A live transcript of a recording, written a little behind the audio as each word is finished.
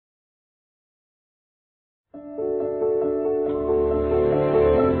This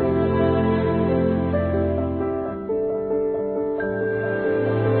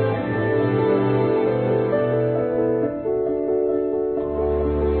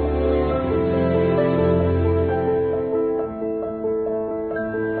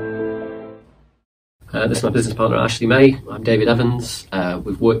is my business partner, Ashley May. I'm David Evans.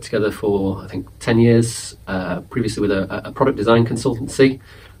 We've worked together for, I think, 10 years, previously with a product design consultancy.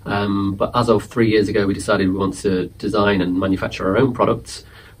 But as of 3 years ago, we decided we want to design and manufacture our own products,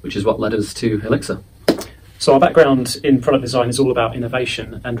 which is what led us to Hylixa. So our background in product design is all about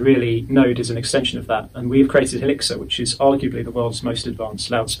innovation, and really Node is an extension of that. And we've created Hylixa, which is arguably the world's most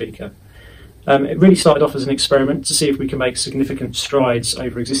advanced loudspeaker. It really started off as an experiment to see if we can make significant strides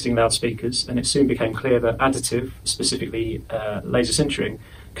over existing loudspeakers, and it soon became clear that additive, specifically laser sintering,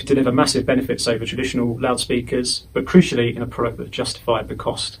 could deliver massive benefits over traditional loudspeakers, but crucially in a product that justified the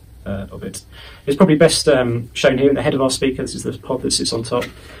cost of it. It's probably best shown here in the head of our speaker. This is the pod that sits on top.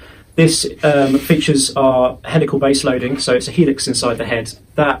 This features our helical base loading, so it's a helix inside the head.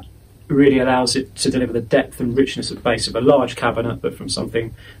 That really allows it to deliver the depth and richness of bass of a large cabinet, but from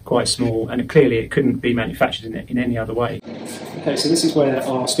something quite small, and clearly it couldn't be manufactured in any other way. Okay, so this is where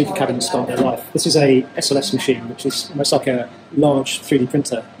our speaker cabinets start their life. This is a Sls Machine, which is almost like a large 3D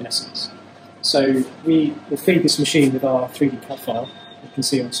printer in essence. So we will feed this machine with our 3D CAD file, you can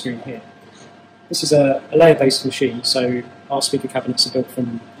see on screen here. This is a layer-based machine, so our speaker cabinets are built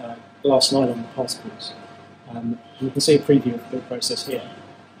from glass nylon particles. And you can see a preview of the build process here.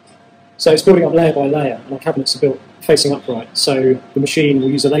 So it's building up layer by layer, and our cabinets are built facing upright. So the machine will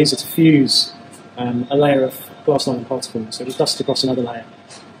use a laser to fuse a layer of glass nylon particles. So it will dust across another layer.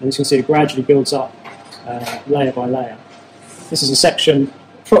 And as you can see, it gradually builds up layer by layer. This is a section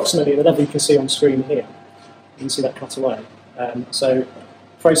approximately at the level you can see on screen here. You can see that cut away. So the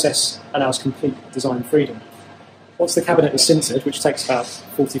process allows complete design freedom. Once the cabinet is sintered, which takes about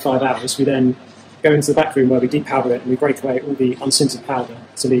 45 hours, we then go into the back room where we depowder it and we break away all the unsintered powder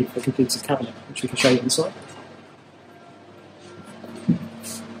to leave the completed cabinet, which we can show you inside.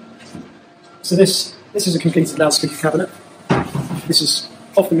 So this is a completed loudspeaker cabinet. This is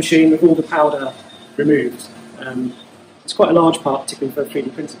off the machine with all the powder removed. It's quite a large part, particularly for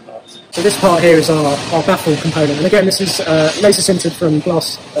 3D printed parts. So this part here is our Baffle component, and again this is laser sintered from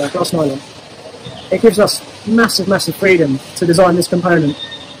glass nylon. It gives us massive freedom to design this component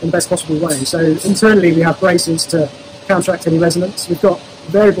in the best possible way. So internally we have braces to counteract any resonance. We've got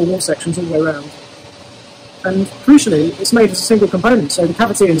variable wall sections all the way around. And crucially, it's made as a single component, so the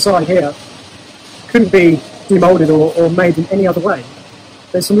cavity inside here couldn't be demoulded or made in any other way.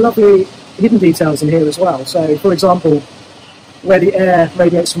 There's some lovely hidden details in here as well. So for example, where the air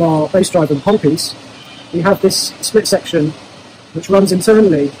radiates from our bass driver and pole piece, we have this split section which runs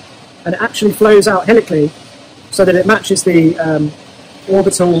internally and it actually flows out helically so that it matches the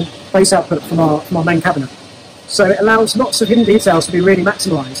orbital bass output from our main cabinet. So it allows lots of hidden details to be really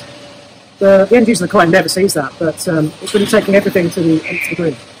maximised. The end user of the client never sees that, but it's really taking everything to the nth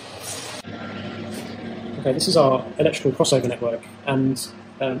degree. Okay, this is our electrical crossover network, and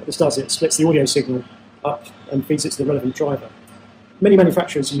what this does, it splits the audio signal up and feeds it to the relevant driver. Many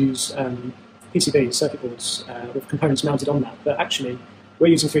manufacturers use PCBs, circuit boards, with components mounted on that, but actually we're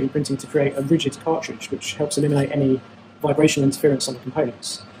using 3D printing to create a rigid cartridge which helps eliminate any vibrational interference on the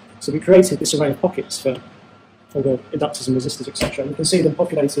components. So we created this array of pockets for the inductors and resistors, etc. And you can see them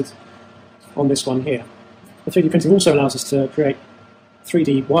populated on this one here. The 3D printing also allows us to create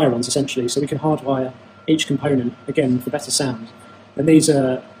 3D wire runs essentially, so we can hardwire each component, again, for better sound. And these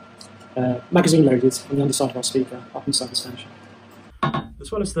are magazine loaded on the underside of our speaker, up inside the stanchion.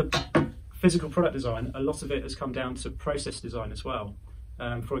 As well as the physical product design, a lot of it has come down to process design as well.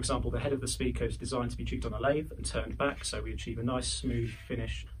 For example, the head of the speaker is designed to be juked on a lathe and turned back, so we achieve a nice smooth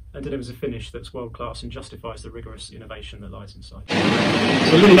finish and delivers a finish that's world class and justifies the rigorous innovation that lies inside.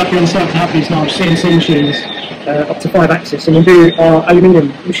 So we're really lucky on site to have these large CNC machines up to 5 axis, and we do our aluminium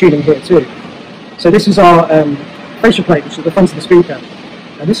machining here too. So this is our facial plate, which is at the front of the speaker,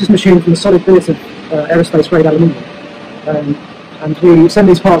 and this is machined from a solid billet of aerospace grade aluminium. And we send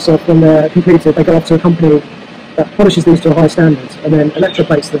these parts off when they're completed. They go off to a company that polishes these to a high standard and then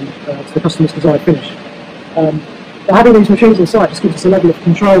electroplates them to the customer's desired finish. But having these machines on site just gives us a level of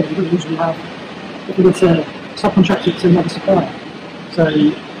control that we wouldn't usually have if we were to subcontract it to another supplier. So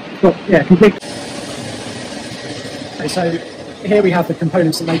it's got, yeah, complete. Okay, so here we have the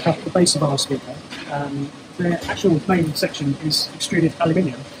components that make up the base of our speaker. The actual main section is extruded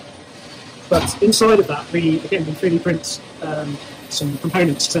aluminium, but inside of that we 3D print some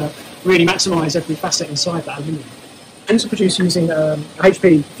components to really maximise every facet inside that aluminium. And it's produced using a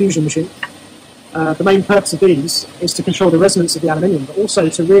HP fusion machine. The main purpose of these is to control the resonance of the aluminium, but also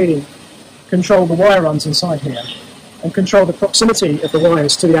to really control the wire runs inside here and control the proximity of the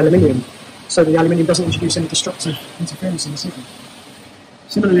wires to the aluminium so the aluminium doesn't introduce any destructive interference in the signal.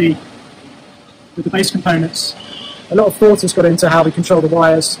 Similarly, with the base components, a lot of thought has got into how we control the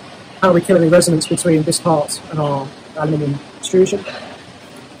wires, how we kill any resonance between this part and our aluminium extrusion.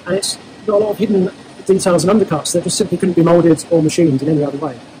 And it's got a lot of hidden details and undercuts that just simply couldn't be moulded or machined in any other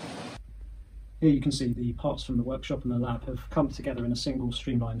way. Here you can see the parts from the workshop and the lab have come together in a single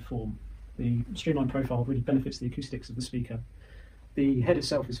streamlined form. The streamlined profile really benefits the acoustics of the speaker. The head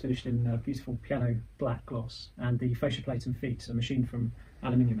itself is finished in beautiful piano black gloss, and the fascia plate and feet are machined from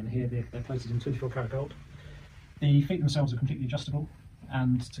aluminium, and here they're plated in 24 karat gold. The feet themselves are completely adjustable,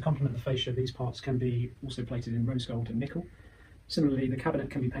 and to complement the fascia, these parts can be also plated in rose gold and nickel. Similarly, the cabinet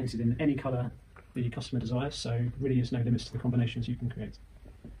can be painted in any colour the customer desires, so really is no limits to the combinations you can create.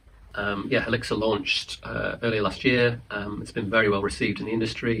 Hylixa launched earlier last year. It's been very well received in the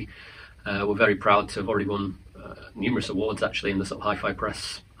industry. We're very proud to have already won numerous awards actually in the sort of hi-fi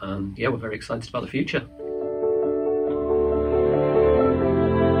press, and we're very excited about the future.